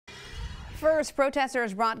First,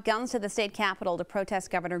 protesters brought guns to the state capitol to protest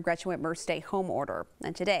Governor Gretchen Whitmer's stay-home order.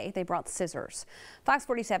 And today, they brought scissors. Fox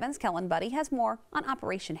 47's Kellen Buddy has more on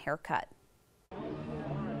Operation Haircut.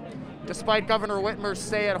 Despite Governor Whitmer's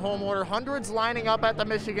stay-at-home order, hundreds lining up at the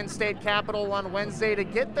Michigan State Capitol on Wednesday to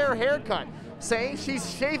get their hair cut, saying she's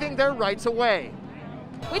shaving their rights away.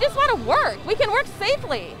 We just want to work. We can work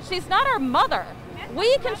safely. She's not our mother.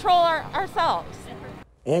 We control ourselves.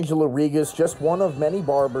 Angela Regas, just one of many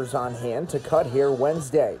barbers on hand to cut hair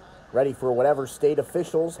Wednesday, ready for whatever state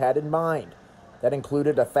officials had in mind. That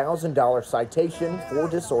included a $1,000 citation for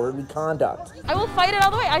disorderly conduct. I will fight it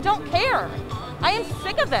all the way. I don't care. I am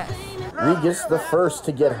sick of this. Regas the first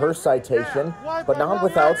to get her citation, but not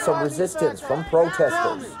without some resistance from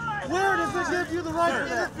protesters. Where does it give you the right for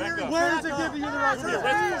that? Where does it give you the right for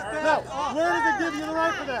that? No, where does it give you the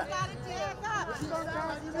right for that?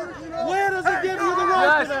 Where does it give you the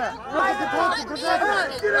right for that?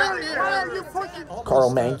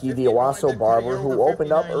 Carl Mankey, the Owasso barber who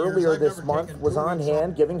opened up earlier this month, was on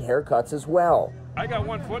hand giving haircuts as well. I got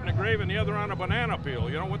one foot in the grave and the other on a banana peel.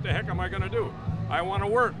 You know, what the heck am I going to do? I want to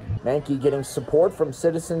work. Mankey getting support from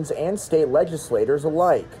citizens and state legislators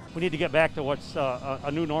alike. We need to get back to what's a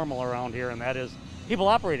new normal around here, and that is people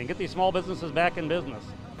operating, get these small businesses back in business.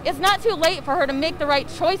 It's not too late for her to make the right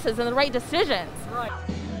choices and the right decisions.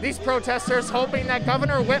 These protesters hoping that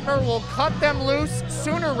Governor Whitmer will cut them loose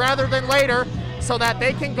sooner rather than later so that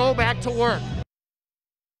they can go back to work.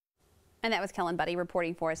 And that was Kellen Buddy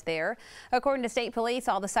reporting for us there. According to state police,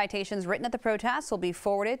 all the citations written at the protests will be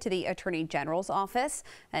forwarded to the Attorney General's office.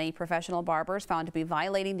 Any professional barbers found to be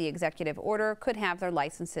violating the executive order could have their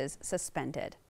licenses suspended.